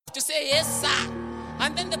to say, yes, sir.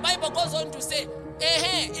 And then the Bible goes on to say,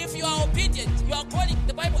 if you are obedient, you are calling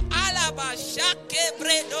the Bible, Alaba Shake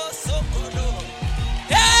Bredo Sokodo.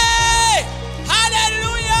 Hey!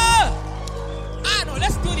 Hallelujah! No,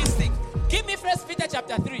 let's do this thing. Give me 1 Peter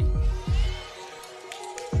chapter 3.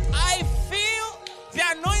 I feel the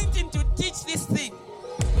anointing to teach this thing.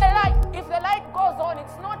 If the light goes on,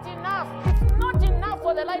 it's not enough. It's not enough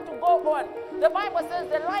for the light to go on. The Bible says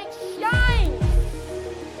the light shines.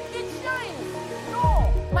 It shines.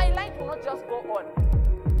 No, my light will not just go on.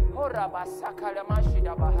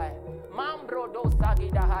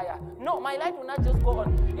 No, my light will not just go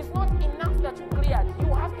on. It's not enough that you cleared.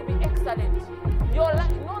 You have to be excellent. Your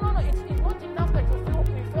light, no. It's not enough that you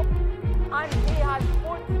feel. And He has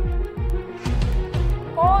put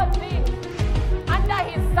all things under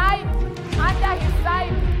His side,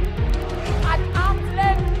 at arm's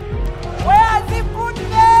length. Where has He put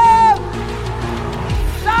them?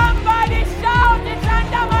 Somebody shout, it's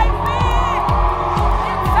under my feet.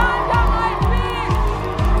 It's under my feet.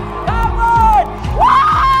 Come on.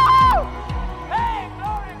 Wow! Hey,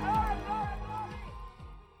 glory.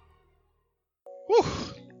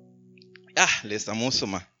 Lesa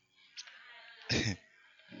Musoma.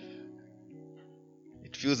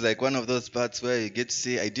 It feels like one of those parts where you get to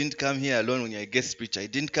say, I didn't come here alone when you're a guest preacher. I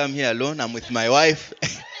didn't come here alone. I'm with my wife.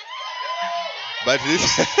 But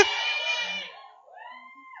this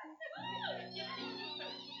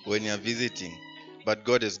when you're visiting. But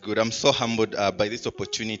God is good. I'm so humbled by this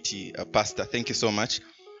opportunity, Pastor. Thank you so much.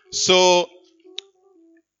 So,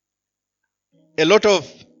 a lot of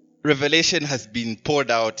revelation has been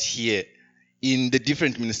poured out here in the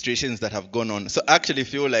different ministrations that have gone on. So I actually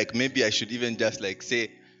feel like maybe I should even just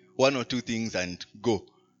say one or two things and go,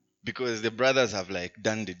 because the brothers have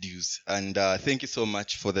done the dues. And thank you so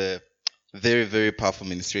much for the very, very powerful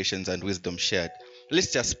ministrations and wisdom shared.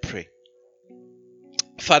 Let's just pray.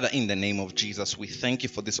 Father, in the name of Jesus, we thank you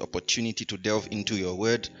for this opportunity to delve into your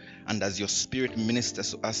word. And as your spirit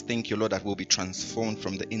ministers to us, thank you, Lord, that we'll be transformed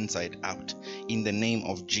from the inside out. In the name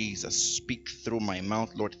of Jesus, speak through my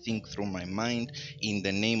mouth, Lord, think through my mind. In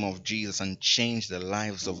the name of Jesus, and change the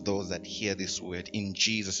lives of those that hear this word. In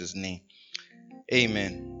Jesus' name,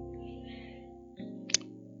 amen.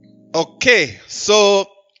 Okay, so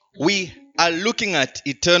we are looking at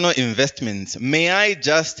eternal investments. May I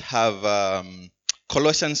just have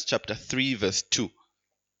Colossians chapter 3 verse 2.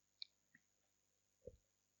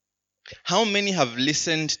 How many have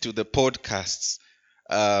listened to the podcasts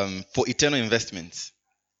for eternal investments?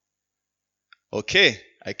 Okay,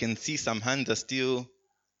 I can see some hands are still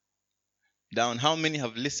down. How many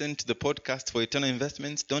have listened to the podcast for eternal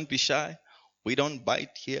investments? Don't be shy. We don't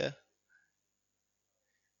bite here.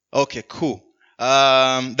 Okay, cool.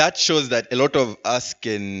 That shows that a lot of us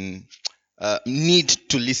can need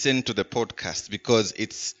to listen to the podcast, because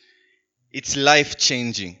it's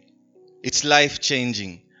life-changing. It's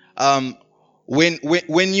life-changing.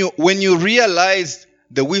 When you realize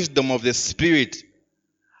the wisdom of the Spirit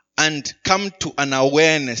and come to an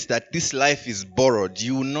awareness that this life is borrowed,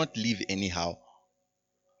 you will not live anyhow.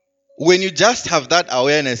 When you just have that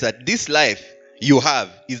awareness that this life you have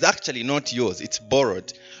is actually not yours, it's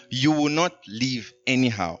borrowed, you will not live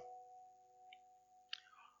anyhow.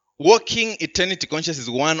 Walking eternity conscious is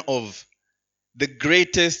one of the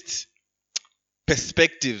greatest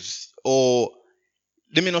perspectives, or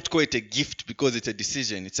let me not call it a gift because it's a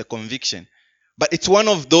decision, it's a conviction. But it's one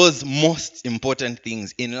of those most important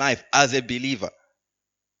things in life as a believer.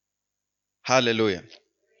 Hallelujah.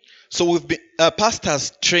 So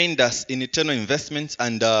pastors trained us in eternal investments,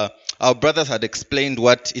 and our brothers had explained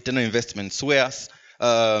what eternal investments were.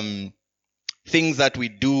 Things that we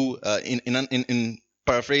do, in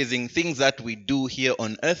paraphrasing, things that we do here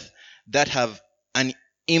on earth that have an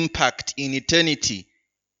impact in eternity,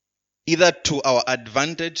 either to our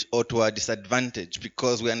advantage or to our disadvantage,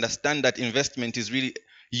 because we understand that investment is really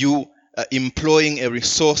you employing a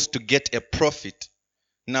resource to get a profit.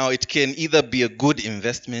 Now, it can either be a good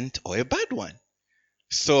investment or a bad one.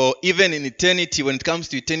 So even in eternity, when it comes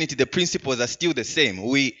to eternity, the principles are still the same.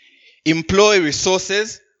 We employ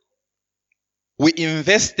resources, we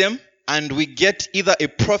invest them, and we get either a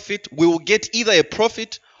profit. We will get either a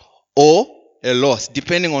profit or a loss,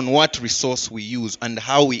 depending on what resource we use and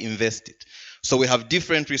how we invest it. So we have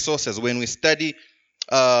different resources. When we study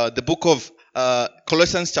the book of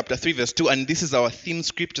Colossians chapter 3 verse 2, and this is our theme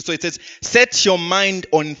scripture. So it says, set your mind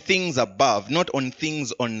on things above, not on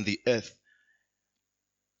things on the earth.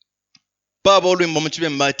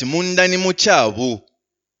 Munda ni muchavu.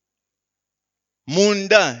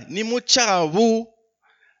 Munda ni muchavu.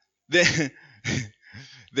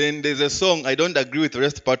 Then there's a song, I don't agree with the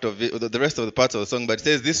rest part of it, the rest of the parts of the song, but it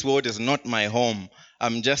says, this world is not my home.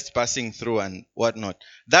 I'm just passing through and whatnot.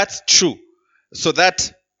 That's true. So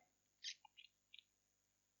that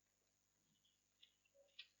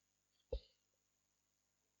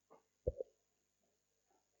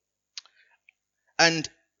and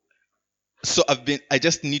so I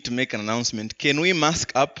just need to make an announcement. Can we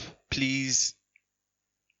mask up, please?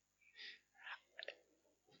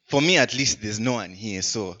 For me, at least, there's no one here,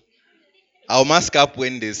 so I'll mask up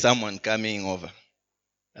when there's someone coming over,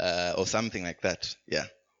 or something like that. Yeah,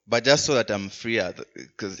 but just so that I'm freer,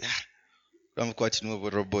 because I'm quite new of a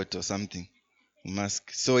robot or something.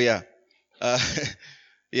 Mask. So yeah,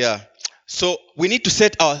 yeah. So we need to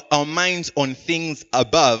set our minds on things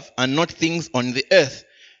above and not things on the earth.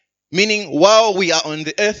 Meaning, while we are on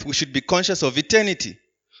the earth, we should be conscious of eternity.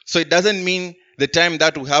 So it doesn't mean the time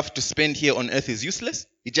that we have to spend here on earth is useless.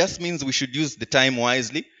 It just means we should use the time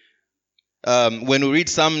wisely. When we read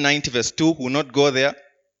Psalm 90 verse 2, we'll not go there.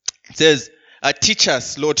 It says, teach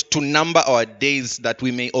us, Lord, to number our days that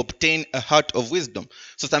we may obtain a heart of wisdom.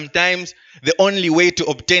 So sometimes the only way to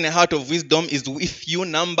obtain a heart of wisdom is if you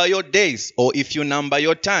number your days or if you number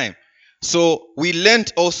your time. So we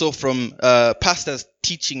learned also from pastors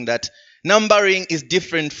teaching that numbering is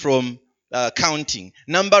different from counting.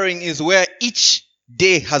 Numbering is where each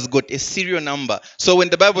day has got a serial number. So when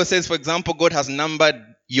the Bible says, for example, God has numbered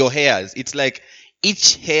your hairs, it's like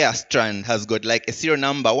each hair strand has got like a serial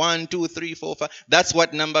number, 1, 2, 3, 4, 5. That's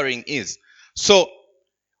what numbering is. So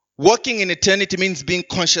walking in eternity means being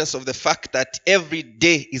conscious of the fact that every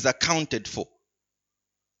day is accounted for.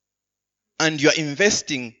 And you're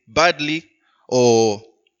investing badly or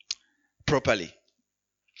properly.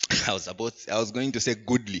 I was going to say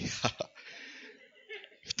goodly.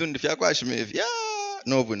 Yeah,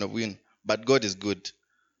 no, but God is good.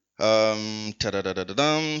 So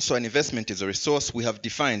an investment is a resource we have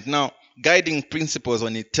defined. Now, guiding principles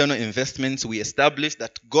on eternal investments, we established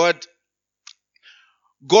that God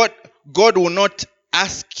will not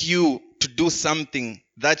ask you to do something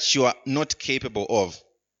that you are not capable of.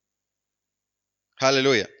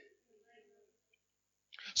 Hallelujah.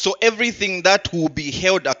 So everything that will be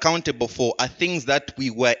held accountable for are things that we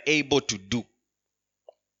were able to do.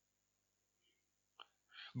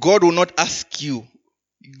 God will not ask you,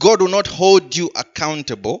 God will not hold you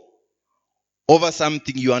accountable over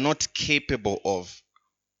something you are not capable of.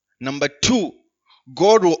 Number 2,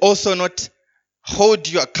 God will also not hold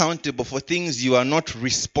you accountable for things you are not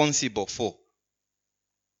responsible for.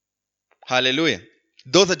 Hallelujah.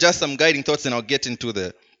 Those are just some guiding thoughts, and I'll get into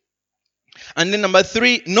the... And then number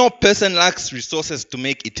 3, no person lacks resources to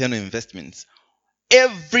make eternal investments.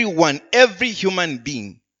 Everyone, every human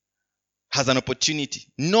being has an opportunity.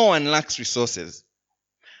 No one lacks resources.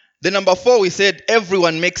 Then number 4, we said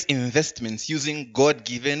everyone makes investments using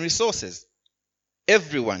God-given resources.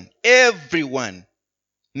 Everyone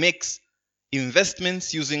makes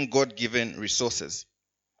investments using God-given resources.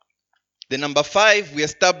 Then number 5, we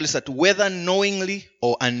established that whether knowingly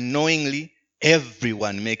or unknowingly,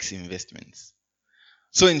 everyone makes investments.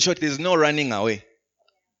 So in short, there's no running away.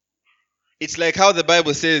 It's like how the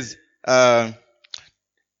Bible says,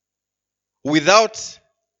 without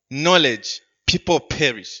knowledge, people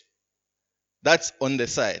perish. That's on the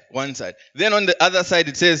side, one side. Then on the other side,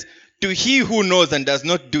 it says, to he who knows and does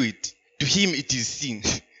not do it, to him it is sin.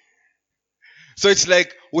 So it's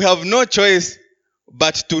like we have no choice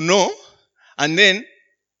but to know and then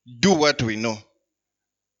do what we know.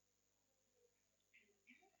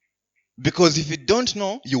 Because if you don't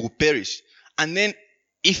know, you will perish. And then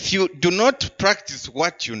if you do not practice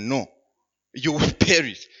what you know, you will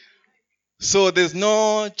perish. So there's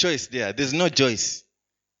no choice there. There's no choice.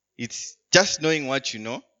 It's just knowing what you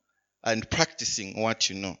know and practicing what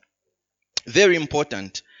you know. Very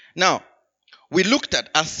important. Now, we looked at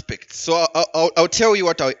aspects. So I'll tell you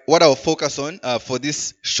what I'll focus on for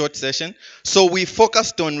this short session. So we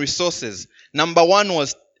focused on resources. Number 1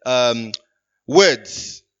 was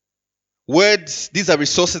words. Words, these are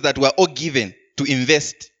resources that we're all given to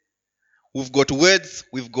invest. We've got words,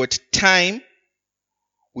 we've got time,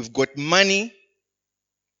 we've got money,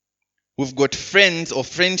 we've got friends or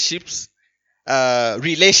friendships,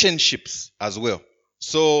 relationships as well.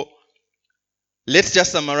 So let's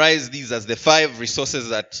just summarize these as the 5 resources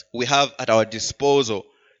that we have at our disposal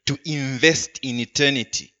to invest in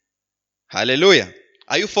eternity. Hallelujah.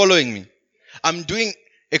 Are you following me? I'm doing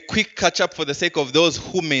a quick catch-up for the sake of those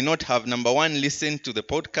who may not have, number 1, listened to the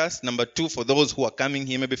podcast. Number 2, for those who are coming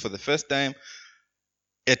here maybe for the first time,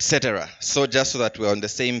 etc. So just so that we're on the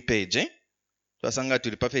same page. Twasanga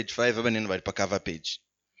tulipa page 5, aba neno bali pa cover page.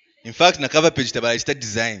 In fact, na cover page tabala chita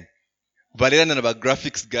design. Balera na ba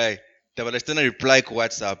graphics guy. Tabala chita na reply ku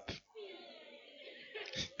WhatsApp.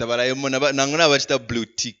 Tabala yomo nangona ba chita blue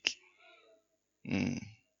tick.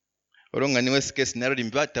 Oronga niwe case narrow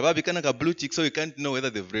dimba tababika na ka blue tick so you can't know whether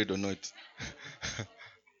they've read or not.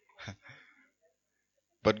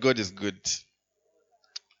 But God is good.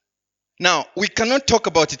 Now, we cannot talk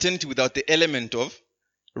about eternity without the element of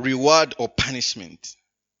reward or punishment.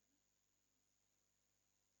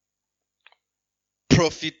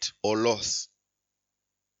 Profit or loss.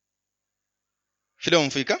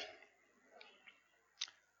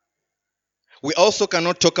 We also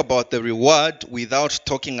cannot talk about the reward without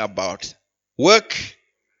talking about work,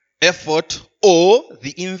 effort, or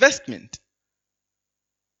the investment.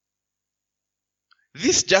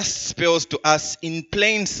 This just spells to us in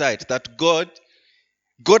plain sight that God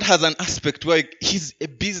has an aspect where he's a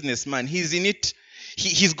businessman. He's in it.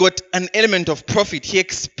 He's got an element of profit. He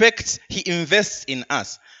invests in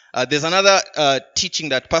us. There's another teaching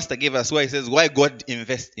that Pastor gave us where he says why God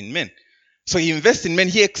invests in men. So he invests in men.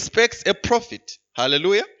 He expects a profit.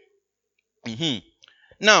 Hallelujah.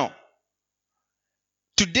 Now,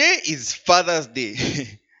 today is Father's Day.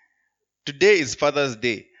 Today is Father's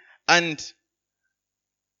Day. And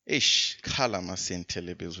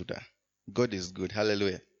God is good.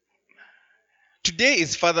 Hallelujah. Today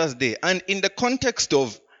is Father's Day. And in the context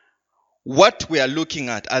of what we are looking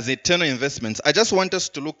at as eternal investments, I just want us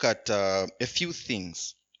to look at a few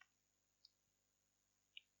things.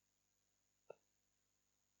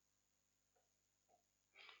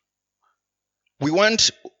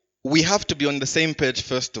 We have to be on the same page,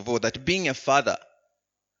 first of all, that being a father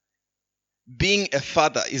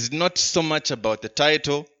is not so much about the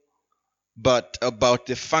title, but about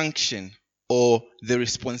the function or the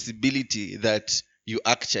responsibility that you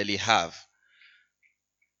actually have.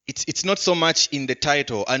 It's not so much in the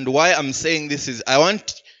title. And why I'm saying this is I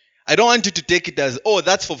don't want you to take it as, oh,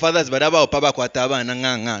 that's for fathers, but about papa kwataba na.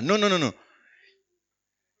 No.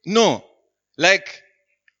 No. Like,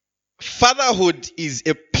 fatherhood is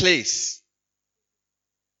a place.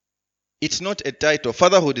 It's not a title.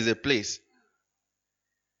 Fatherhood is a place.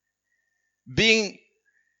 Being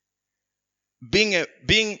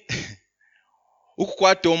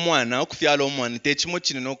ukukwata omwana okufyala omwana tekimo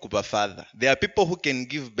kinene okuba father. There are people who can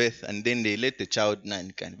give birth and then they let the child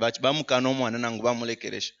nankani bamukana omwana nangu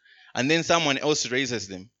bamulekeresha and then someone else raises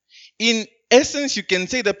them. In essence, you can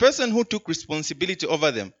say the person who took responsibility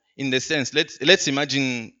over them, in the sense, let's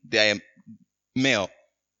imagine they are male.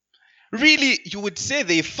 Really, you would say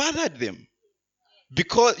they fathered them.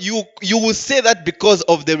 Because you will say that because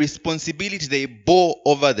of the responsibility they bore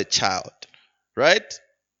over the child. Right?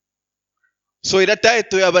 So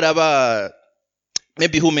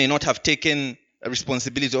maybe who may not have taken a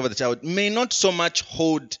responsibility over the child may not so much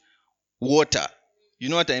hold water. You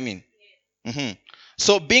know what I mean?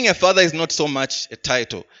 So being a father is not so much a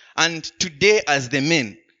title. And today as the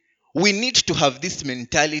men, we need to have this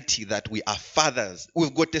mentality that we are fathers.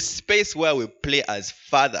 We've got a space where we play as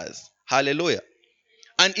fathers. Hallelujah.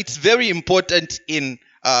 And it's very important in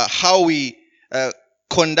how we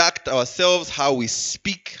conduct ourselves, how we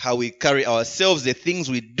speak, how we carry ourselves, the things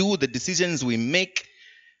we do, the decisions we make,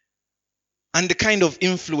 and the kind of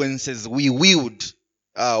influences we wield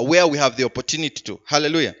where we have the opportunity to.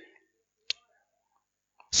 Hallelujah.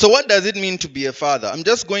 So what does it mean to be a father? I'm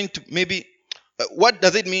just going to maybe, what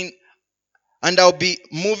does it mean? And I'll be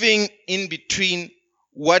moving in between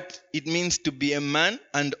what it means to be a man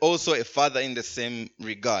and also a father in the same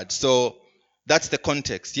regard. So that's the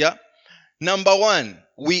context, yeah? Number one,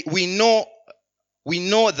 we know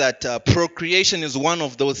that procreation is one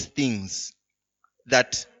of those things.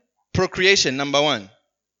 That procreation, number one.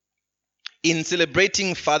 In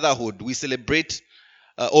celebrating fatherhood, we celebrate,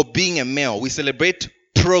 or being a male, we celebrate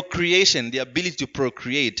procreation, the ability to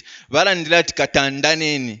procreate. Valandila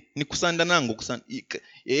katandaneni. Ni kusandanango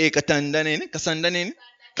katandaneni,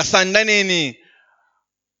 kasandaneni.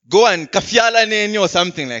 Go and kafyalaneni or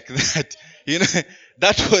something like that. You know,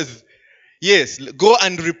 that was, yes, go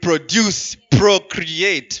and reproduce,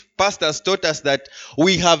 procreate. Pastors taught us that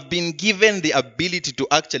we have been given the ability to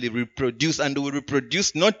actually reproduce, and we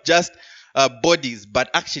reproduce not just bodies,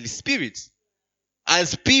 but actually spirits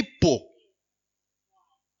as people.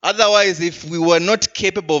 Otherwise, if we were not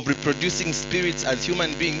capable of reproducing spirits as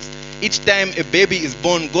human beings, each time a baby is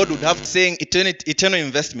born, God would have saying eternal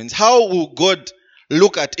investments. How will God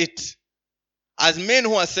look at it? As men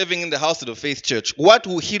who are serving in the House of the Faith Church, what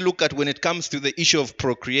will he look at when it comes to the issue of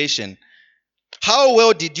procreation? How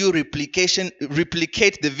well did you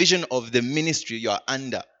replicate the vision of the ministry you are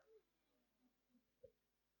under?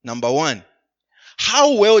 Number one.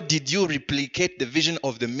 how well did you replicate the vision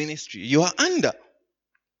of the ministry you are under?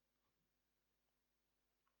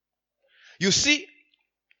 You see,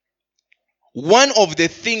 one of the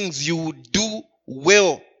things you do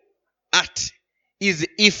well at is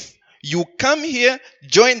if you come here,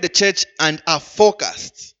 join the church, and are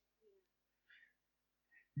focused.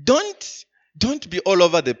 Don't be all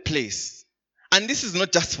over the place. And this is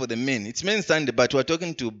not just for the men. It's Men's Sunday, but we're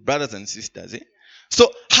talking to brothers and sisters. So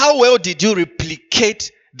how well did you replicate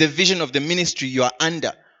the vision of the ministry you are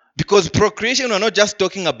under? Because procreation, we're not just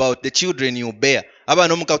talking about the children you bear.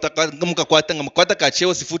 Football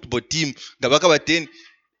team.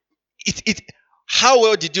 How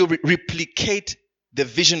well did you replicate the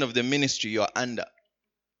vision of the ministry you are under?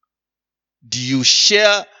 Do you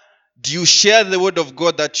share the word of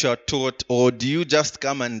God that you are taught, or do you just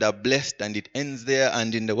come and are blessed and it ends there?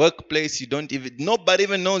 And in the workplace, nobody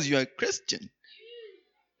even knows you are a Christian.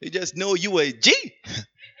 They just know you are a G.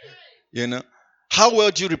 How well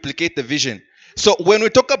do you replicate the vision? So when we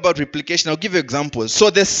talk about replication, I'll give you examples. So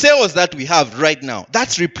the cells that we have right now,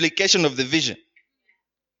 that's replication of the vision.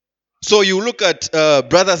 So you look at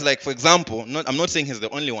brothers like, for example, I'm not saying he's the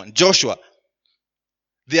only one, Joshua.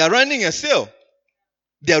 They are running a cell.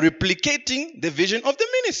 They are replicating the vision of the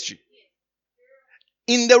ministry.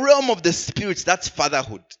 In the realm of the spirits, that's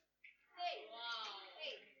fatherhood.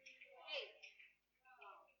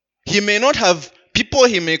 He may not have people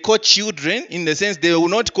he may call children, in the sense they will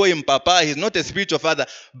not call him Papa. He's not a spiritual father.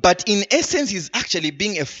 But in essence, he's actually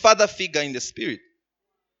being a father figure in the spirit.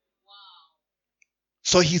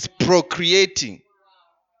 So he's procreating.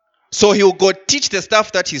 So he'll go teach the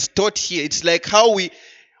stuff that he's taught here. It's like how we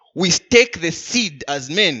take the seed as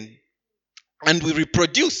men and we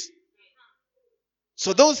reproduce.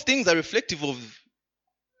 So those things are reflective of.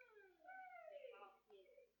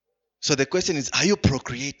 So the question is, are you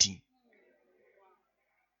procreating?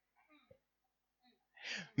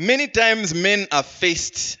 Many times men are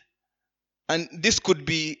faced, and this could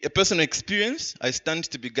be a personal experience. I stand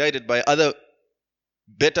to be guided by other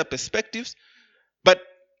better perspectives. But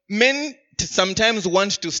men sometimes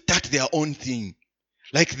want to start their own thing.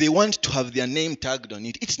 Like they want to have their name tagged on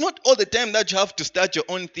it. It's not all the time that you have to start your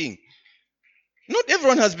own thing. Not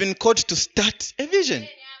everyone has been called to start a vision.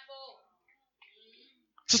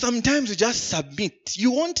 So sometimes you just submit.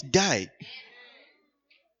 You won't die.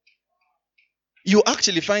 You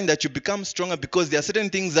actually find that you become stronger because there are certain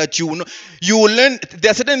things that you will learn. There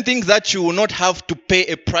are certain things that you will not have to pay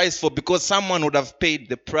a price for because someone would have paid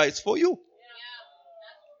the price for you.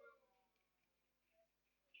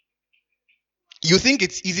 You think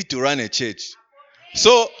it's easy to run a church.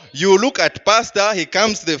 So you look at pastor, he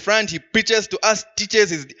comes to the front, he preaches to us,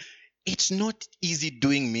 teaches. It's not easy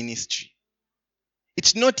doing ministry.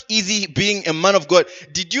 It's not easy being a man of God.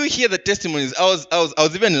 Did you hear the testimonies? I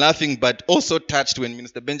was even laughing, but also touched when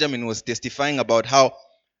Minister Benjamin was testifying about how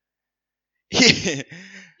I'm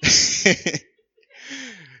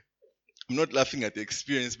not laughing at the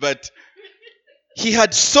experience, but he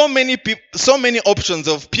had so many options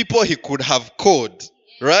of people he could have called,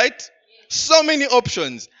 right? So many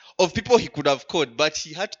options of people he could have called, but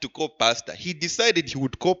he had to call pastor. He decided he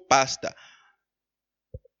would call pastor.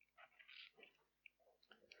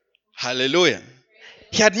 Hallelujah.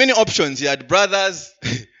 He had many options. He had brothers,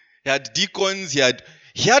 he had deacons, he had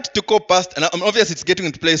to call pastor. And obviously it's getting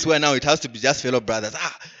into a place where now it has to be just fellow brothers.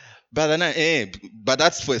 Brother, but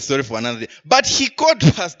that's for a story for another day. But he called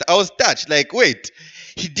pastor. I was touched. Like, wait,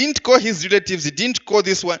 he didn't call his relatives. He didn't call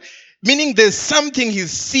this one. Meaning there's something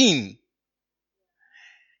he's seen.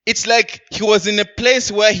 It's like he was in a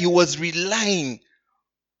place where he was relying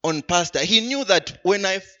on pastor. He knew that when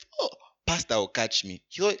pastor will catch me.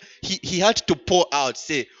 He had to pour out,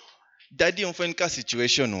 say, Daddy, I'm in a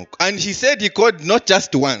situation. And he said he called not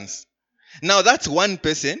just once. Now that's one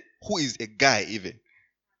person who is a guy even.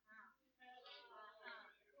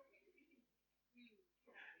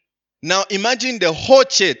 Now imagine the whole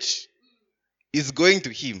church is going to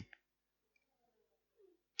him.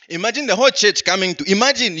 Imagine the whole church coming to.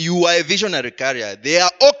 Imagine you are a visionary carrier. They are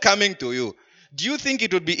all coming to you. Do you think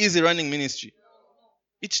it would be easy running ministry?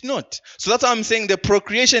 It's not. So that's why I'm saying the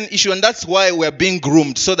procreation issue, and that's why we're being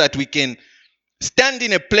groomed so that we can stand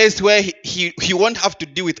in a place where he won't have to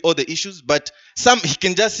deal with all the issues, but he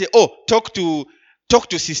can just say, talk to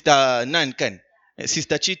Sister Nankan,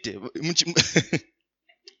 Sister Chite,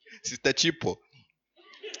 Sister Chipo.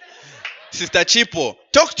 Sister Chipo,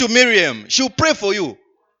 talk to Miriam. She'll pray for you.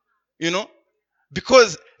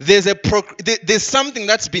 Because there's something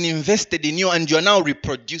that's been invested in you and you're now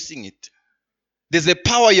reproducing it. There's a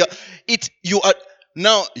power you are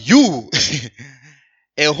now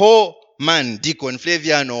a whole man, Deacon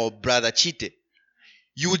Flavian or Brother Chite,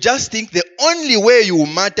 you just think the only way you will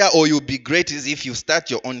matter or you'll be great is if you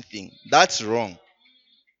start your own thing. That's wrong.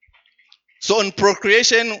 So on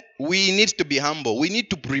procreation, we need to be humble. We need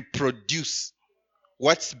to reproduce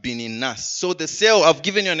what's been in us. So the cell, I've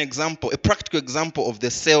given you an example, a practical example of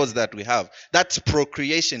the cells that we have. That's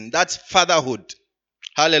procreation. That's fatherhood.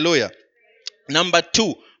 Hallelujah. Number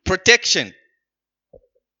 2, protection.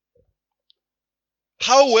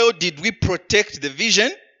 How well did we protect the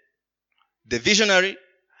vision, the visionary,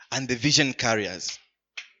 and the vision carriers?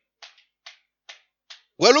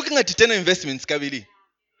 We're looking at eternal investments, Kabili.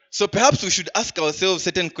 So perhaps we should ask ourselves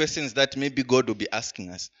certain questions that maybe God will be asking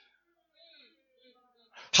us.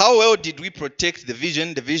 How well did we protect the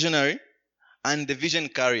vision, the visionary, and the vision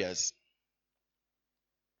carriers?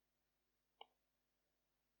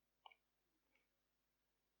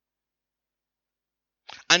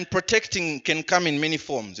 And protecting can come in many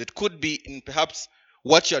forms. It could be in perhaps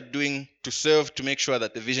what you're doing to serve to make sure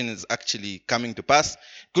that the vision is actually coming to pass. It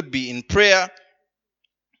could be in prayer.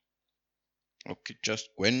 Okay, just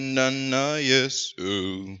Gwendana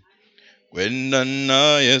Yesu.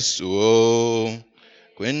 Gwendana Yesu.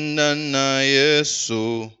 Gwendana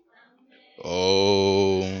Yesu.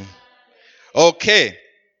 Oh. Okay.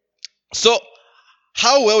 So,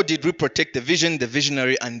 how well did we protect the vision, the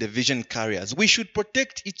visionary, and the vision carriers? We should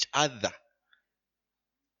protect each other.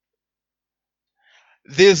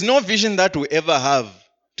 There's no vision that we ever have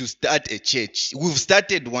to start a church. We've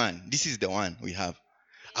started one. This is the one we have.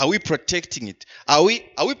 Are we protecting it? Are we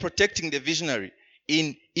protecting the visionary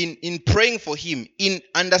in praying for him, in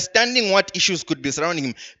understanding what issues could be surrounding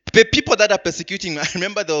him? The people that are persecuting him. I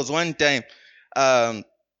remember there was one time, there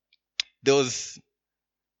was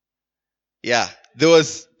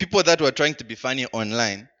people that were trying to be funny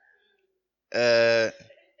online.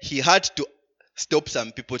 He had to stop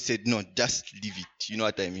some people. Said, no, just leave it. You know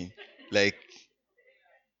what I mean? Like,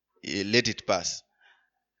 let it pass.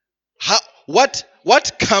 What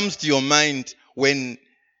comes to your mind when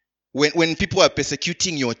people are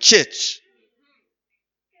persecuting your church?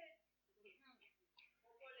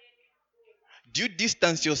 Do you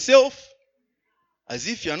distance yourself as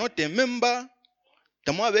if you are not a member?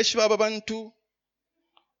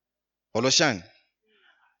 Oloshan.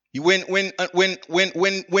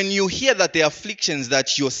 When you hear that the afflictions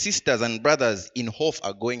that your sisters and brothers in Hof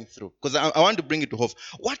are going through, because I want to bring it to Hof,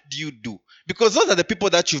 what do you do? Because those are the people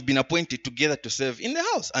that you've been appointed together to serve in the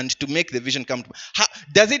house and to make the vision come to.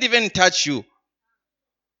 Does it even touch you?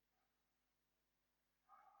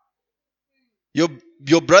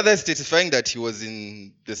 Your brother is testifying that he was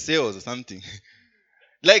in the sales or something.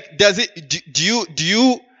 Like, does it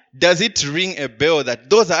ring a bell that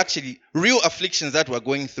those are actually real afflictions that we're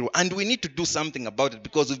going through, and we need to do something about it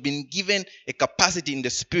because we've been given a capacity in the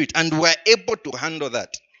spirit and we're able to handle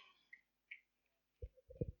that?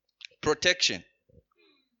 Protection.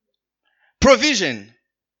 Provision.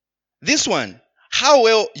 This one, how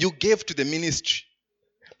well you gave to the ministry.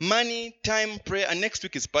 Money, time, prayer, and next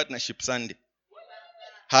week is Partnership Sunday.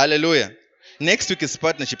 Hallelujah. Next week is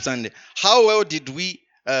Partnership Sunday. How well did we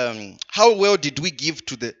give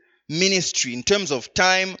to the ministry in terms of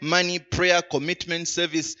time, money, prayer, commitment,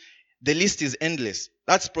 service? The list is endless.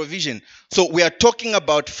 That's provision. So we are talking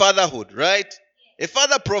about fatherhood, right? A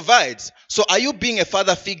father provides. So are you being a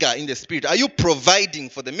father figure in the spirit? Are you providing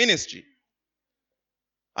for the ministry?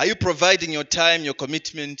 Are you providing your time, your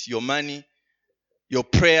commitment, your money, your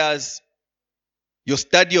prayers, your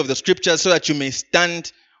study of the scriptures so that you may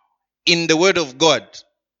stand in the word of God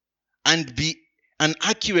and be an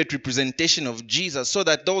accurate representation of Jesus so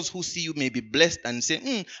that those who see you may be blessed and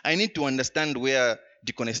say, I need to understand where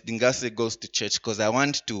Deaconess Dingase goes to church because I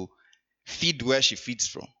want to feed where she feeds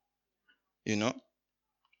from. You know?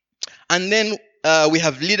 And then we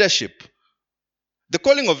have leadership. The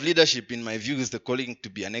calling of leadership, in my view, is the calling to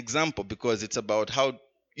be an example because it's about how,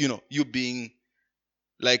 you being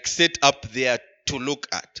like set up there to look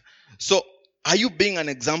at. So, are you being an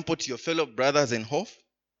example to your fellow brothers in Hof?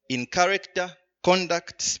 In character,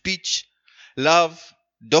 conduct, speech, love,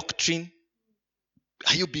 doctrine?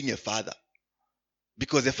 Are you being a father?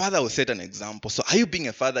 Because a father will set an example. So, are you being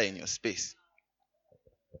a father in your space?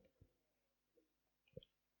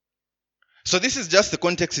 So this is just the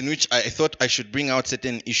context in which I thought I should bring out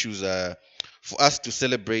certain issues for us to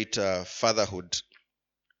celebrate fatherhood.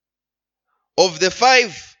 Of the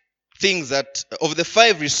five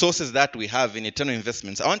resources that we have in eternal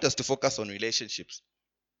investments, I want us to focus on relationships.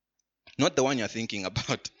 Not the one you're thinking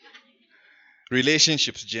about.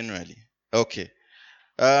 Relationships generally. Okay.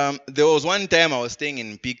 There was one time I was staying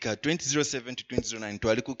in Mpika, 2007 to 2009.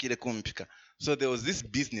 So there was this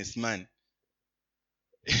businessman.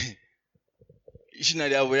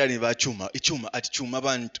 Ishinali awera ni bachuma, ichuma atichuma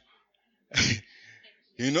abantu.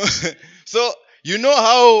 You know? So you know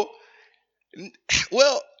how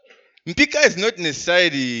well Mpika is not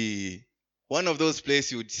necessarily one of those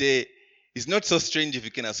places you would say it's not so strange if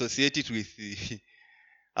you can associate it with the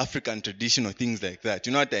African tradition or things like that.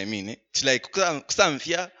 You know what I mean? It's like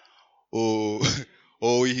Kusamfia or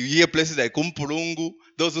you hear places like Kumpulungu.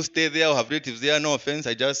 Those who stay there or have relatives there, no offense,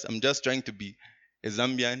 I'm just trying to be a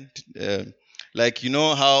Zambian. Like, you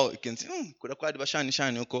know how you can say, but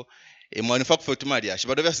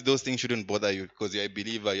obviously those things shouldn't bother you because you're a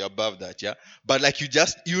believer, you're above that, yeah. But like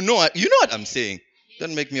you know what I'm saying.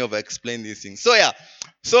 Don't make me over explain these things. So yeah,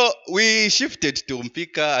 so we shifted to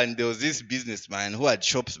Mpika, and there was this businessman who had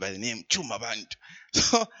shops by the name Chuma Bantu.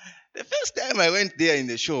 So the first time I went there in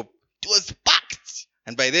the shop, it was packed,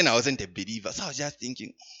 and by then I wasn't a believer, so I was just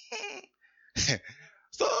thinking,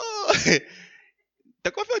 so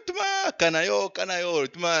Takofia kanayo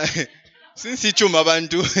tuma since Chuma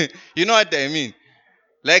Bantu, you know what I mean?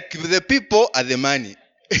 Like the people are the money.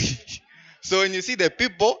 So when you see the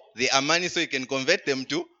people, they are money, so you can convert them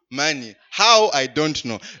to money. How? I don't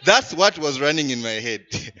know. That's what was running in my head.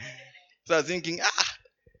 So I was thinking,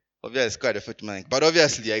 obviously it's quite a foot money. But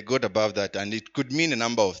obviously I got above that, and it could mean a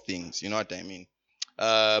number of things. You know what I mean?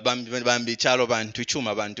 Bambi chalo bantu,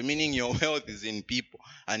 chuma bantu, meaning your wealth is in people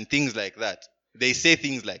and things like that. They say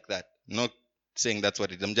things like that. Not saying that's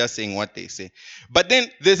what it is. I'm just saying what they say. But then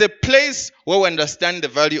there's a place where we understand the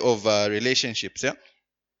value of relationships. Yeah.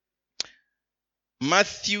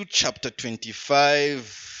 Matthew chapter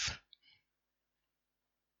 25.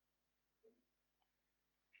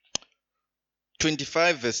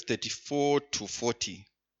 25 verse 34 to 40.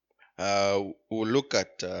 We'll look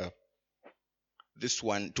at this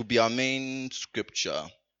one to be our main scripture.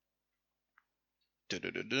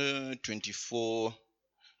 24,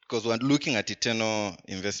 because we're looking at eternal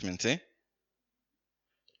investments.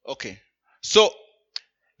 Okay. So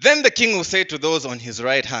then the king will say to those on his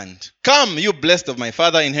right hand, "Come, you blessed of my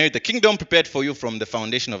father, inherit the kingdom prepared for you from the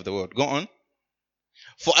foundation of the world." Go on.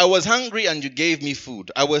 "For I was hungry and you gave me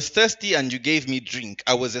food. I was thirsty and you gave me drink.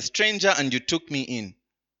 I was a stranger and you took me in.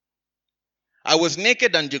 I was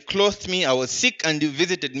naked and you clothed me. I was sick and you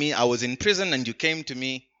visited me. I was in prison and you came to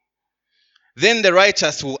me." Then the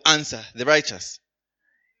righteous will answer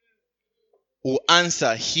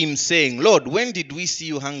him, saying, "Lord, when did we see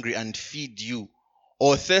you hungry and feed you,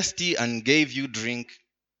 or thirsty and gave you drink?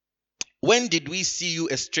 When did we see you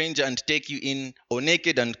a stranger and take you in, or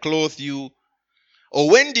naked and clothe you? Or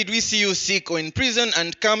when did we see you sick or in prison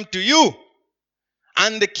and come to you?"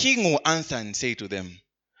 And the king will answer and say to them,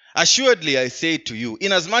 "Assuredly I say to you,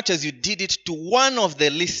 inasmuch as you did it to one of the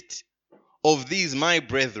least of these my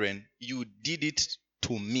brethren, you did it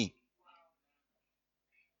to me."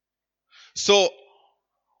 So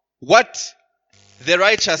what the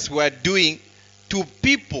righteous were doing to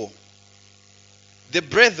people, the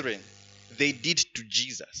brethren, they did to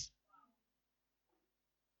Jesus.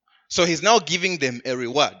 So he's now giving them a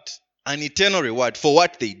reward, an eternal reward for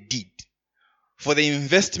what they did, for the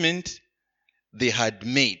investment they had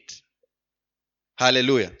made.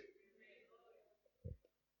 Hallelujah.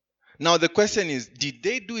 Now the question is, did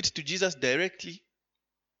they do it to Jesus directly?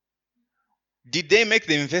 Did they make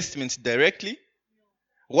the investments directly?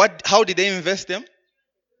 How did they invest them?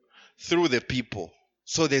 Through the people.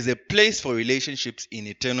 So there's a place for relationships in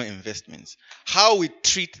eternal investments. How we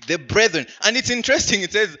treat the brethren. And it's interesting,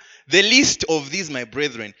 it says, "the least of these my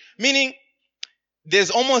brethren." Meaning, there's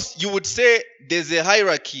almost, you would say, there's a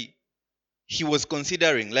hierarchy he was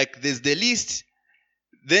considering. Like there's the least,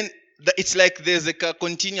 then it's like there's a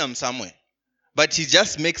continuum somewhere. But he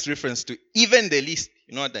just makes reference to even the least.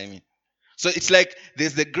 You know what I mean? So it's like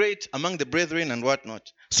there's the great among the brethren and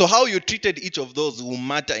whatnot. So how you treated each of those will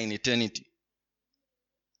matter in eternity.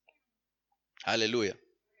 Hallelujah.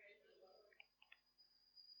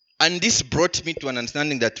 And this brought me to an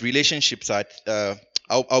understanding that relationships are,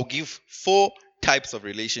 I'll give 4 types of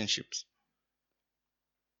relationships.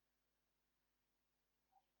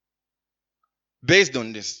 Based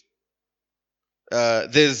on this,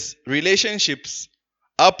 there's relationships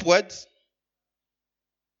upwards,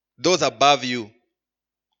 those above you,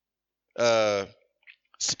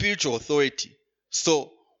 spiritual authority.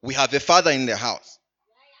 So we have a father in the house.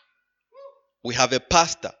 We have a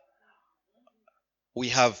pastor. We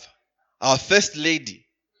have our first lady.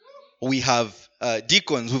 We have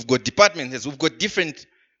deacons. We've got department heads. We've got different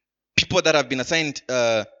people that have been assigned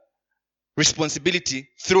responsibility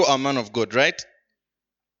through our man of God, right?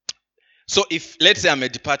 So if, let's say I'm a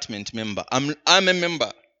department member. I'm a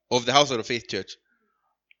member of the Household of Faith Church.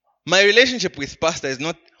 My relationship with pastor is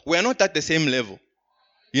not, we are not at the same level.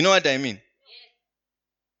 You know what I mean?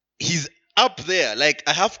 He's up there. Like,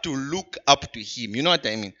 I have to look up to him. You know what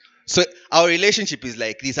I mean? So our relationship is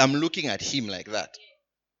like this. I'm looking at him like that.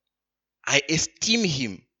 I esteem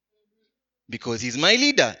him because he's my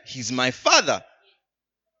leader. He's my father.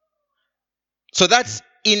 So that's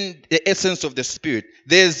in the essence of the Spirit.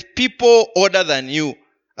 There's people older than you.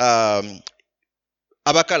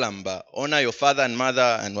 Abakalamba, honor your father and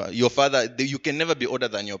mother, and your father. You can never be older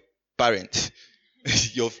than your parents,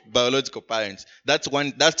 your biological parents. That's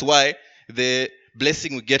why the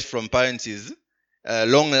blessing we get from parents is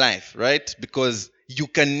long life, right? Because you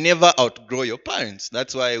can never outgrow your parents.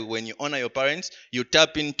 That's why when you honor your parents, you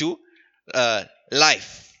tap into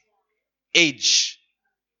life, age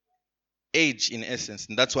in essence.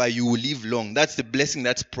 And that's why you will live long. That's the blessing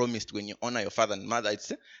that's promised when you honor your father and mother.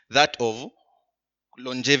 It's that of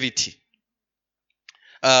longevity.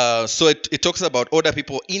 So it talks about older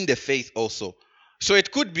people in the faith also. So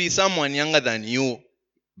it could be someone younger than you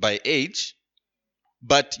by age,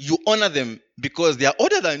 but you honor them because they are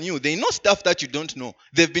older than you. They know stuff that you don't know.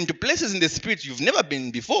 They've been to places in the Spirit you've never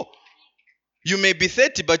been before. You may be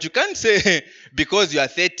 30, but you can't say because you are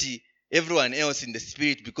 30, everyone else in the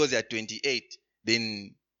Spirit, because they are 28,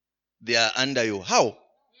 then they are under you. How?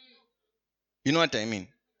 You know what I mean?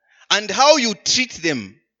 And how you treat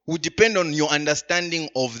them will depend on your understanding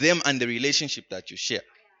of them and the relationship that you share.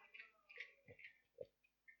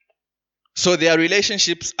 So there are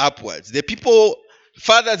relationships upwards. The people,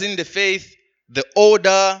 fathers in the faith, the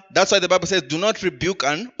older, that's why the Bible says, do not rebuke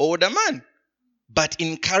an older man, but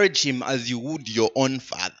encourage him as you would your own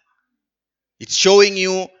father. It's showing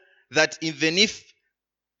you that even if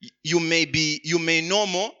you may know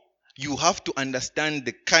more, you have to understand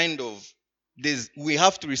the kind of, we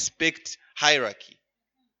have to respect hierarchy.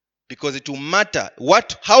 Because it will matter.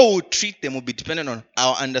 How we treat them will be dependent on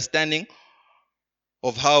our understanding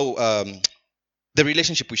of how the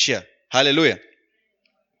relationship we share. Hallelujah.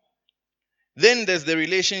 Then there's the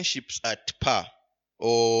relationships at par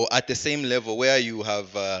or at the same level where you have,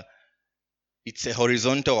 it's a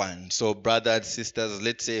horizontal one. So brothers, sisters,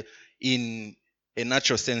 let's say in a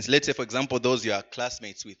natural sense, let's say for example, those you are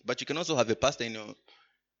classmates with. But you can also have a pastor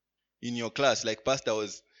in your class. Like pastor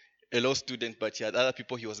was a law student, but he had other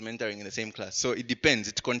people he was mentoring in the same class. So it depends.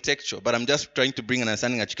 It's contextual. But I'm just trying to bring an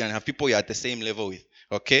understanding that you can have people you're at the same level with.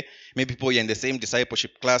 Okay? Maybe people you're in the same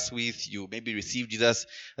discipleship class with. You maybe receive Jesus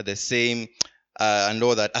at the same and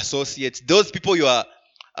all that. Associates. Those people you are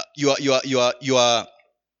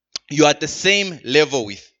at the same level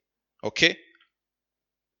with. Okay?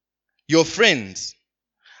 Your friends.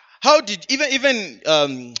 How did even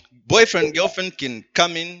boyfriend, girlfriend can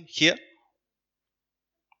come in here?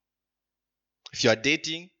 If you are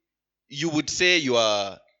dating, you would say you're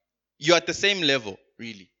at the same level,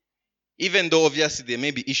 really. Even though obviously there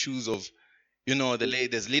may be issues of,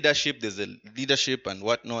 there's leadership and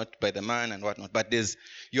whatnot by the man and whatnot. But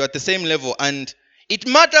you're at the same level, and it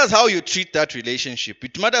matters how you treat that relationship.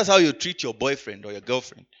 It matters how you treat your boyfriend or your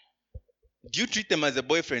girlfriend. Do you treat them as a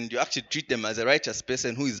boyfriend? Do you actually treat them as a righteous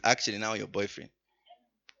person who is actually now your boyfriend?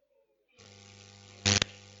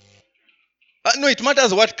 No, it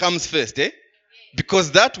matters what comes first, eh?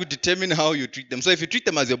 Because that will determine how you treat them. So if you treat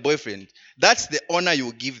them as your boyfriend, that's the honor you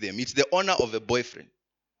will give them. It's the honor of a boyfriend.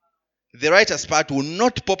 The righteous part will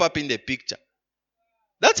not pop up in the picture.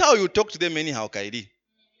 That's how you talk to them anyhow, Kaidi.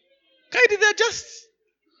 Kaidi, they're just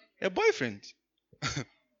a boyfriend.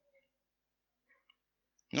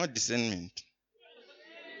 Not discernment.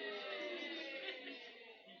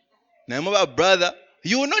 Now, remember, brother,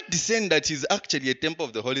 you will not discern that he's actually a temple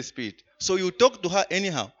of the Holy Spirit. So you talk to her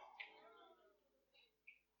anyhow.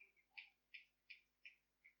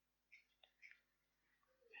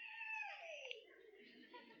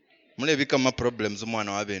 Mulebika ma problems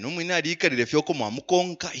mwana wa beno mwina alikalire fyoko mwa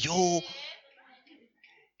mukonka yo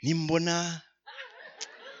nimbona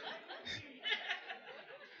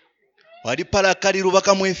wali pala kali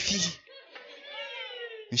rubaka mwefi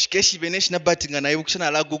nshikeshi beneshi na batinga na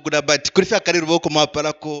yibukishana la gugura but kurifa kali ruboko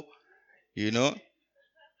mapalako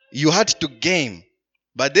you had to game,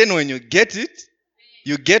 but then when you get it,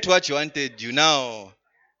 you get what you wanted. You now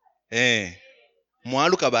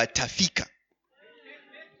mwaluka batafika.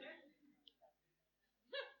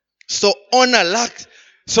 So honor lack.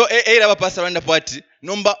 So era pastor randa party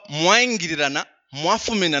nomba mwaingirirana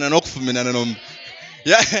mwafuminana nokufuminana nomba.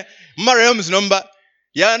 Yeah, Mariam's number.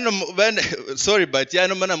 Yeah, no, sorry, but yeah,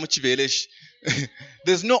 no man muchibelesh.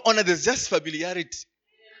 There's no honor, there's just familiarity.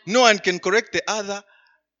 No one can correct the other.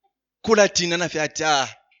 Kulatina na fiata.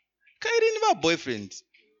 Kairi ni boyfriend.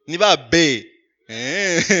 Niba bay.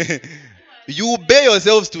 You pay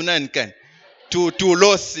yourselves to none can. To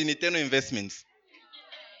loss in eternal investments.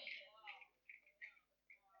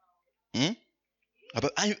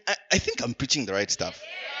 But I think I'm preaching the right stuff.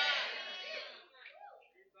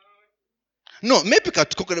 No, maybe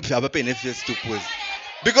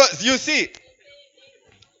because you see,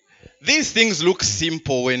 these things look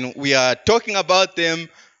simple when we are talking about them,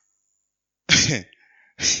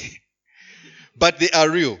 but they are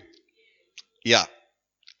real. Yeah,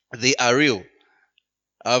 they are real.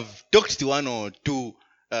 I've talked to one or two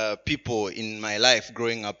people in my life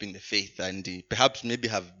growing up in the faith, and perhaps maybe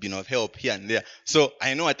have been of help here and there. So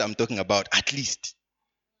I know what I'm talking about, at least.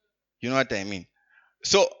 You know what I mean?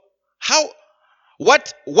 So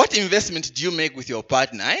what investment do you make with your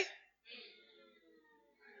partner? Eh?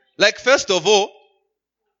 Like, first of all,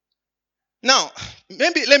 now,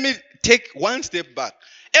 maybe let me take one step back.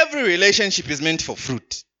 Every relationship is meant for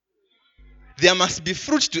fruit. There must be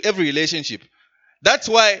fruit to every relationship. That's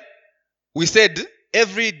why we said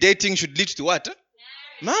every dating should lead to what?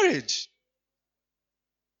 Marriage.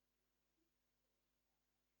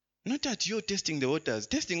 Not that you're testing the waters.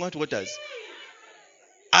 Testing what waters?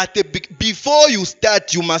 Before you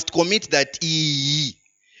start, you must commit that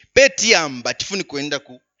petiam but kwenda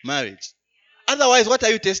ku marriage. Otherwise, what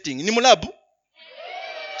are you testing? Ni mulabu?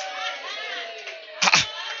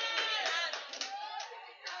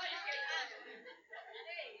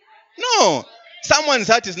 No. Someone's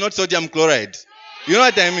heart is not sodium chloride. You know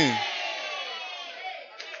what I mean?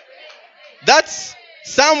 That's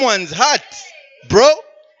someone's heart, bro.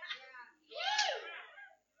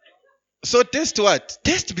 So test what?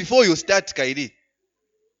 Test before you start, Kaidi.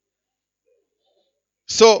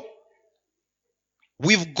 So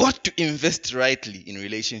we've got to invest rightly in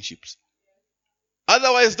relationships.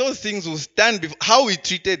 Otherwise, those things will stand before how we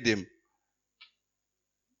treated them.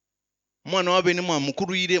 Mwana wabene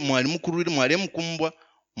mwamukurire mwali mukumbwa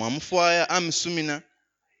mwamufwaya amusumina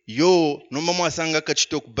yo nomba mwasanga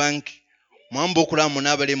kachito ku bank mwambo kulamu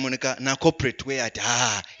nabale moneka na corporate way at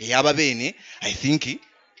eyababene I think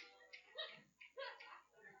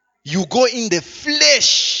you go in the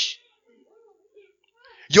flesh.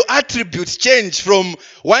 Your attributes change from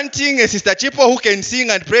wanting a Sister Chipo who can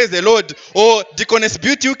sing and praise the Lord, or Deaconess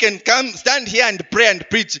Beauty who can come stand here and pray and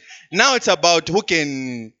preach. Now it's about who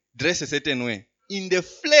can dress a certain way. In the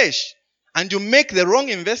flesh. And you make the wrong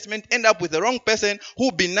investment, end up with the wrong person who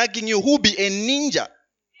will be nagging you, who will be a ninja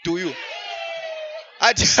to you.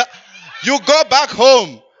 You go back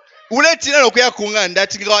home. Uletina lokuya kunganda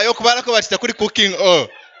tingawa yokubalako bati takuri cooking oil.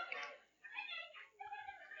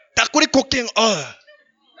 Takuri cooking oil.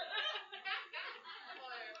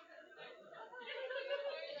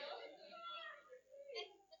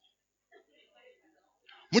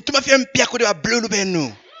 Mutuma fia mpia kuri wa blue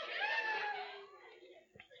benu.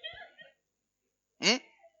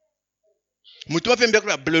 Mutuma fia mpia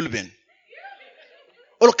kuri wa blue benu.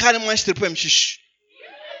 Olo kane mwanshi tripo mshish.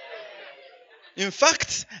 In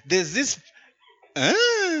fact, there's this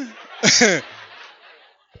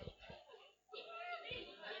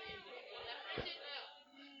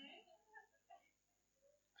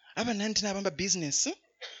aba nanti nabamba business.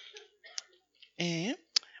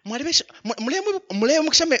 Mulemu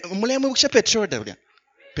kusha petrol da.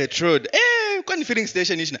 Petrol. Kwani filling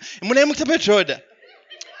station ishina. Mulemu kusha petrol da.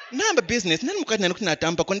 Namba business nani mukati nani kuna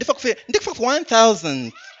tampa kwa ndifa for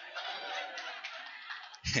 1000.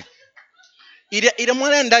 Ida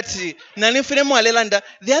mwala ndati nani file mwale landa.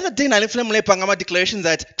 The other day nani file mwale pangama declaration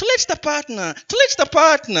that to let the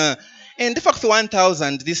partner and ndifa for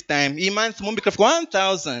 1000 this time. I month mumbi for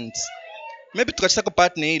 1000. Maybe tukachaka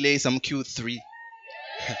partner ile some Q3.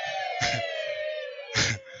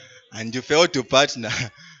 And you fail to partner.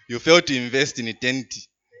 You fail to invest in eternity.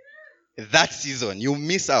 That season, you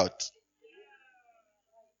miss out.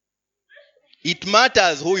 It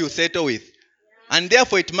matters who you settle with. And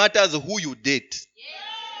therefore it matters who you date.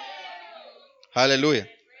 Hallelujah.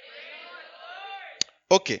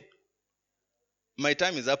 Okay. My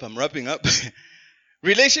time is up. I'm wrapping up.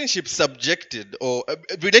 Relationships subjected, or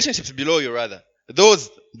relationships below you rather. Those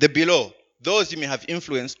you may have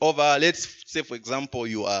influence over. Let's say, for example,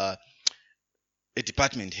 you are a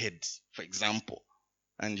department head, for example.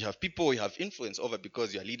 And you have people you have influence over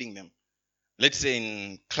because you are leading them. Let's say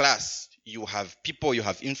in class, you have people you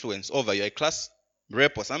have influence over. You're a class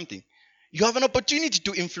rep or something. You have an opportunity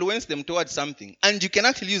to influence them towards something. And you can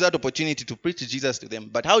actually use that opportunity to preach Jesus to them.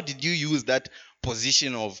 But how did you use that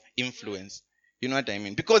position of influence? You know what I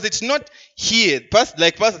mean? Because it's not here.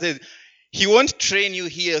 Like Pastor says, he won't train you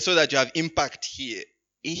here so that you have impact here.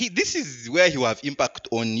 This is where he will have impact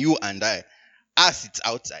on you and I. Us, it's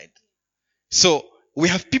outside. So we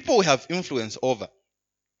have people we have influence over.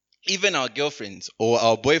 Even our girlfriends or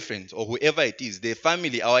our boyfriends or whoever it is, their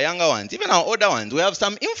family, our younger ones, even our older ones, we have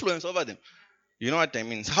some influence over them. You know what I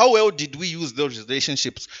mean? How well did we use those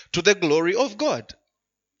relationships to the glory of God?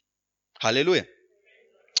 Hallelujah.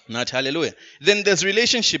 Not hallelujah. Then there's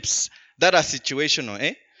relationships that are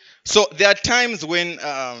situational. So there are times when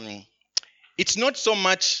it's not so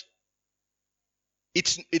much,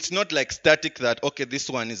 it's not like static that, okay, this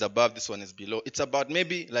one is above, this one is below. It's about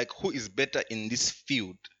maybe like who is better in this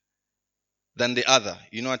field than the other.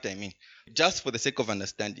 You know what I mean? Just for the sake of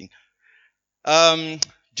understanding.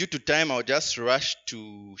 Due to time, I'll just rush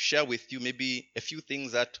to share with you maybe a few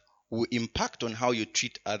things that will impact on how you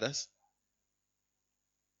treat others.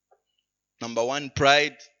 Number one,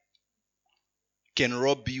 pride can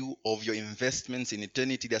rob you of your investments in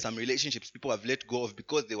eternity. There are some relationships people have let go of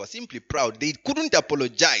because they were simply proud. They couldn't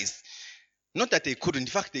apologize. Not that they couldn't. In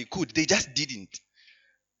fact, they could. They just didn't.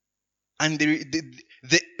 And the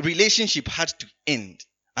relationship had to end.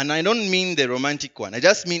 And I don't mean the romantic one. I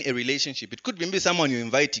just mean a relationship. It could be maybe someone you're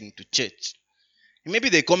inviting to church. Maybe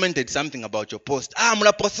they commented something about your post.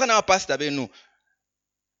 Muna posta na pastor benu.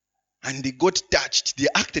 And they got touched. They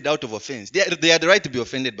acted out of offense. They had the right to be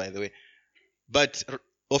offended, by the way. But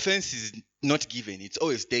offense is not given. It's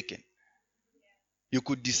always taken. You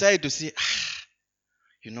could decide to say,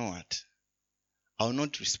 you know what? I'll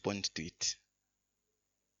not respond to it.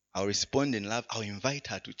 I'll respond in love. I'll invite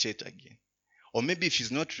her to church again. Or maybe if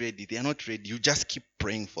she's not ready, they are not ready, you just keep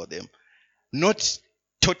praying for them. Not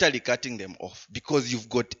totally cutting them off because you've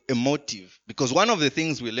got a motive. Because one of the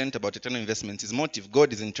things we learned about eternal investments is motive.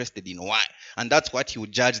 God is interested in why. And that's what he will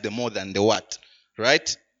judge the more than the what.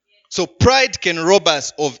 Right? So pride can rob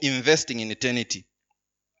us of investing in eternity.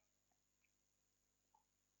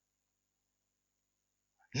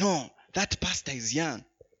 No, that pastor is young,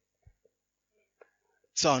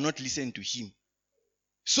 so I'll not listen to him.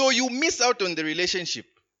 So you miss out on the relationship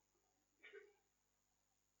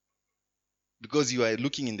because you are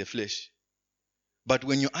looking in the flesh. But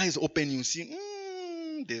when your eyes open, you see,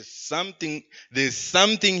 there's something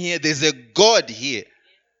here. There's a God here.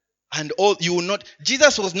 And all you will not,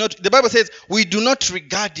 Jesus was not, the Bible says, we do not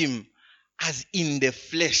regard him as in the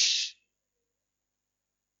flesh.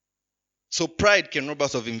 So pride can rob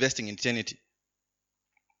us of investing in eternity.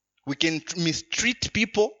 We can mistreat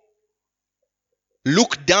people,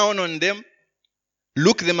 look down on them,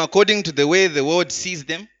 look them according to the way the world sees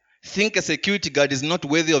them, think a security guard is not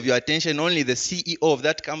worthy of your attention, only the CEO of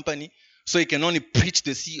that company. So you can only preach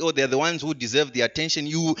the CEO. They're the ones who deserve the attention.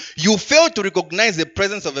 You fail to recognize the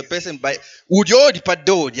presence of a person by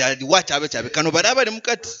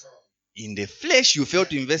in the flesh. You fail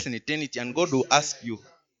to invest in eternity, and God will ask you,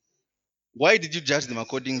 why did you judge them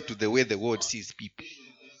according to the way the world sees people?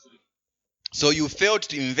 So you failed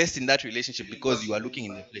to invest in that relationship because you are looking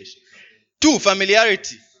in the flesh. 2,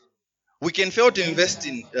 familiarity. We can fail to invest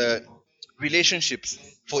in relationships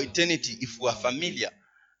for eternity if we are familiar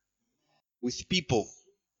with people.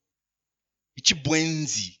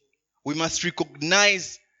 We must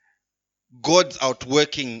recognize God's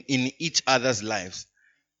outworking in each other's lives.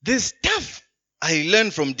 There's stuff I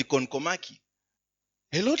learned from Deacon Komaki.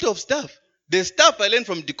 A lot of stuff. There's stuff I learned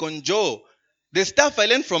from Deacon Joe. There's stuff I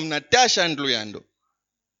learned from Natasha and Luyando.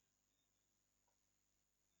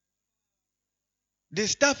 The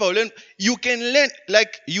stuff I learned, you can learn,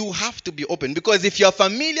 like you have to be open. Because if you are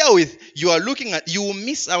familiar with, you are looking at, you will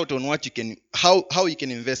miss out on what you can, how you can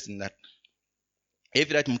invest in that.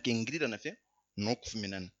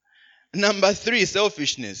 Number 3,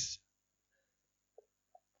 selfishness.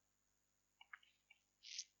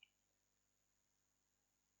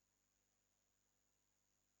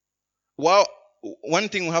 Well, one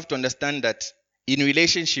thing we have to understand that in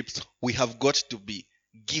relationships, we have got to be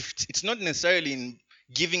gifts. It's not necessarily in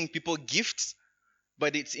giving people gifts,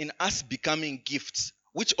 but it's in us becoming gifts,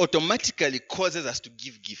 which automatically causes us to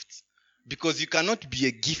give gifts. Because you cannot be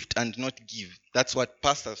a gift and not give. That's what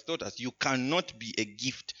pastors taught us. You cannot be a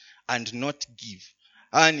gift and not give.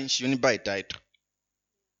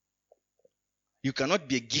 You cannot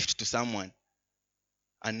be a gift to someone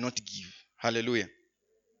and not give. Hallelujah.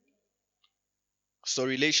 So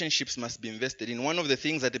relationships must be invested in. One of the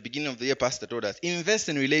things at the beginning of the year, Pastor told us, invest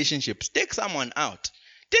in relationships. Take someone out.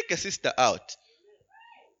 Take a sister out.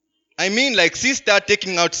 I mean like sister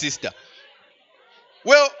taking out sister.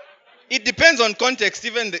 Well, it depends on context.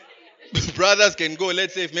 Even the brothers can go,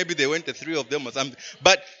 let's say if maybe they went the 3 of them or something.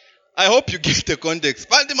 But I hope you get the context.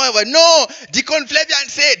 No, Deacon Flavian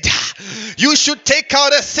said, you should take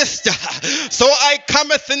out a sister. So I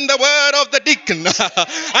cometh in the word of the deacon.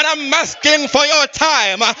 And I'm asking for your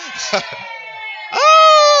time.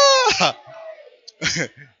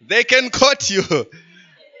 They can quote you.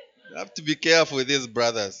 You have to be careful with these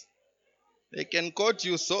brothers. They can quote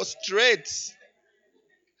you so straight.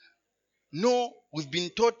 No, we've been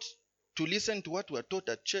taught to listen to what we are taught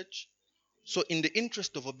at church. So in the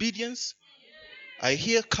interest of obedience, I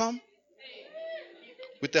here come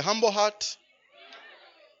with a humble heart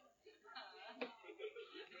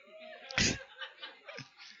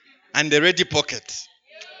and a ready pocket.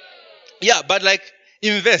 Yeah, but like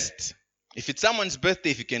invest. If it's someone's birthday,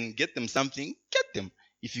 if you can get them something, get them.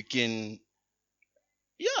 If you can,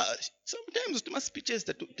 sometimes my speeches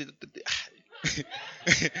that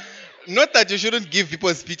not that you shouldn't give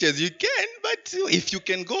people speeches, you can, but if you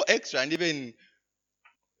can go extra and even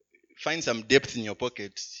find some depth in your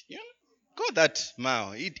pocket, go that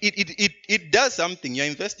mile. It does something. You're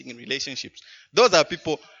investing in relationships. Those are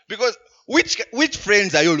people, because which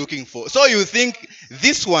friends are you looking for? So you think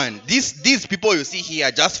these people you see here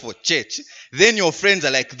are just for church, then your friends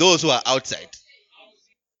are like those who are outside.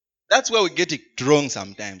 That's where we get it wrong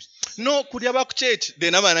sometimes. No, kudiaba church, they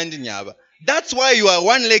never nyaba. That's why you are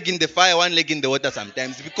one leg in the fire, one leg in the water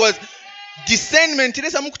sometimes. Because discernment,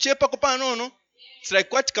 it's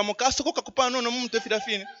like what kamokasoko kakupano no muntu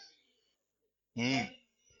efirafini.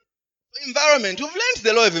 Environment. We've learned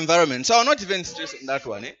the law of environment, so I'll not even stress on that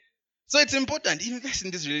one. So it's important. Invest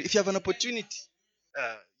in this. If you have an opportunity,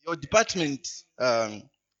 your department,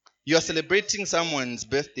 you are celebrating someone's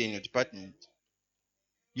birthday in your department.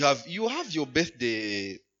 You have your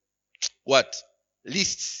birthday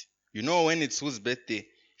lists. You know when it's whose birthday.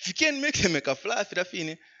 If you can make a flyer,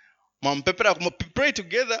 pray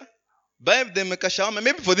together. Buy them a shawarma.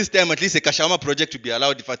 Maybe for this time, at least a shawarma project to be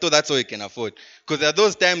allowed, if I thought that's all you can afford. Because there are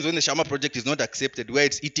those times when the shawarma project is not accepted, where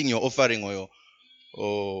it's eating your offering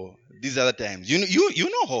or these other times. You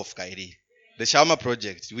know Hof, Kairi. The shawarma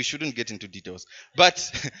project. We shouldn't get into details. But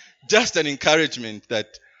just an encouragement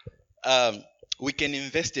that we can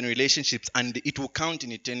invest in relationships and it will count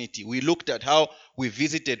in eternity. We looked at how we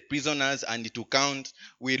visited prisoners and it will count.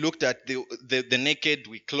 We looked at the naked,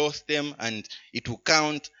 we clothed them and it will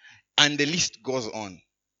count. And the list goes on.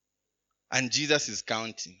 And Jesus is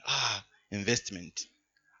counting. Investment.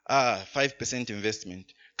 5%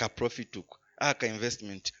 investment. Ka profit took. Ka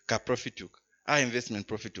investment. Ka profit took. Investment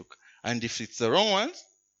profit took. And if it's the wrong ones,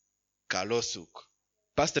 ka loss took.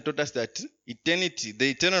 Pastor taught us that eternity, the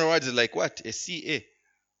eternal rewards is like what? A CA.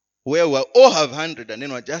 Where we all have 100 and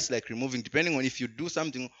then we're just like removing, depending on if you do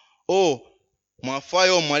something.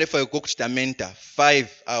 Mwafayo mwalefa yokokchitamenta.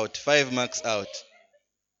 5 out. 5 marks out.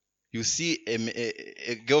 You see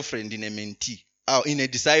a girlfriend in a mentee, or in a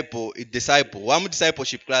disciple, one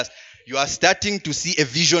discipleship class, you are starting to see a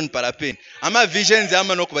vision parapen. Ama visions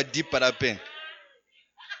ama no kwa deep parapen.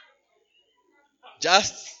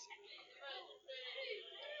 Just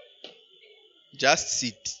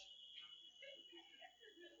sit.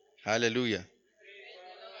 Hallelujah.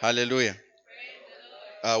 Hallelujah.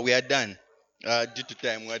 We are done. Due to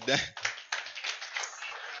time, we are done.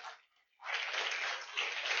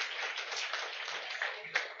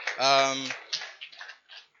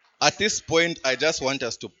 At this point, I just want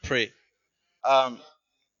us to pray.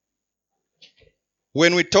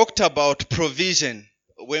 When we talked about provision,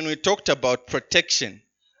 when we talked about protection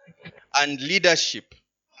and leadership,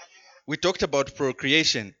 we talked about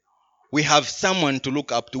procreation. We have someone to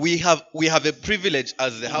look up to. We have a privilege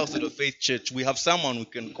as the Household of Faith Church. We have someone we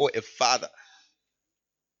can call a father.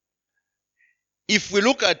 If we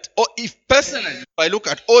look at, or if personally, if I look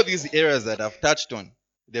at all these areas that I've touched on,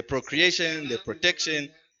 the procreation, the protection,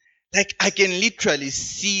 like I can literally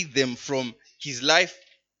see them from his life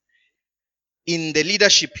in the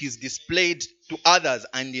leadership he's displayed to others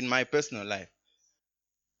and in my personal life.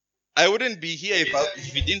 I wouldn't be here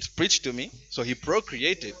if he didn't preach to me. So he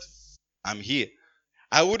procreated. I'm here.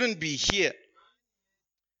 I wouldn't be here.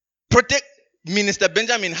 Minister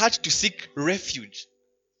Benjamin had to seek refuge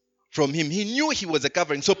from him. He knew he was a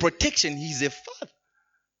covering. So protection, he's a father.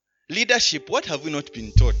 Leadership, what have we not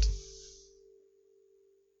been taught?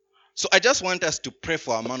 So I just want us to pray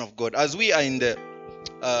for our man of God as we are in the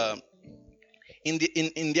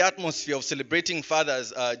atmosphere of celebrating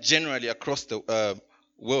fathers generally across the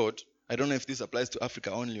world. I don't know if this applies to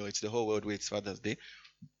Africa only or it's the whole world where it's Father's Day.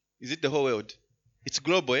 Is it the whole world? It's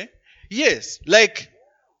global, eh? Yes. I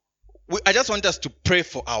just want us to pray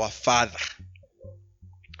for our father.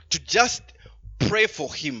 To just pray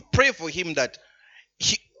for him. Pray for him that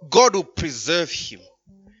God will preserve him.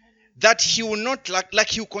 that he will not lack, like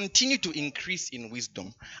he will continue to increase in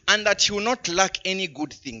wisdom, and that he will not lack any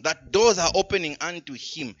good thing, that doors are opening unto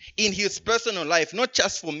him in his personal life, not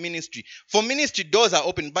just for ministry. For ministry, doors are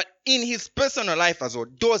open, but in his personal life as well,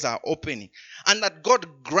 doors are opening. And that God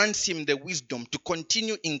grants him the wisdom to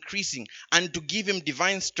continue increasing and to give him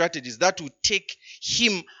divine strategies that will take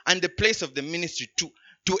him and the place of the ministry to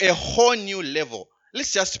a whole new level.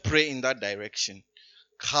 Let's just pray in that direction.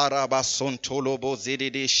 Karaba sontolobo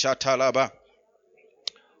zedede shatalaba.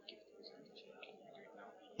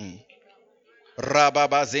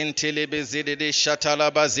 Rababa zentelebe zedede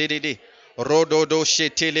shatalaba zedede. Rododo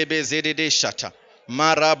shetelebe zedede shata.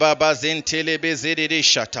 Marababa zentelebe zedede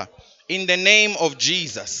shata. In the name of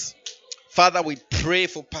Jesus. Father, we pray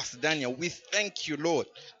for Pastor Daniel. We thank you, Lord.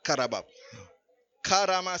 Karaba.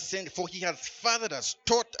 Karama sent, for he has fathered us,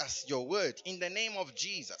 taught us your word in the name of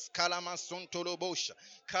Jesus. Kalama sontolobosha.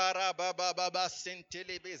 Karababa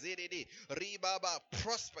sentelebe zedede. Ribaba,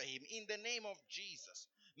 prosper him in the name of Jesus.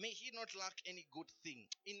 May he not lack any good thing.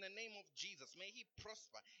 In the name of Jesus, may he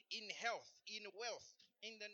prosper in health, in wealth, in the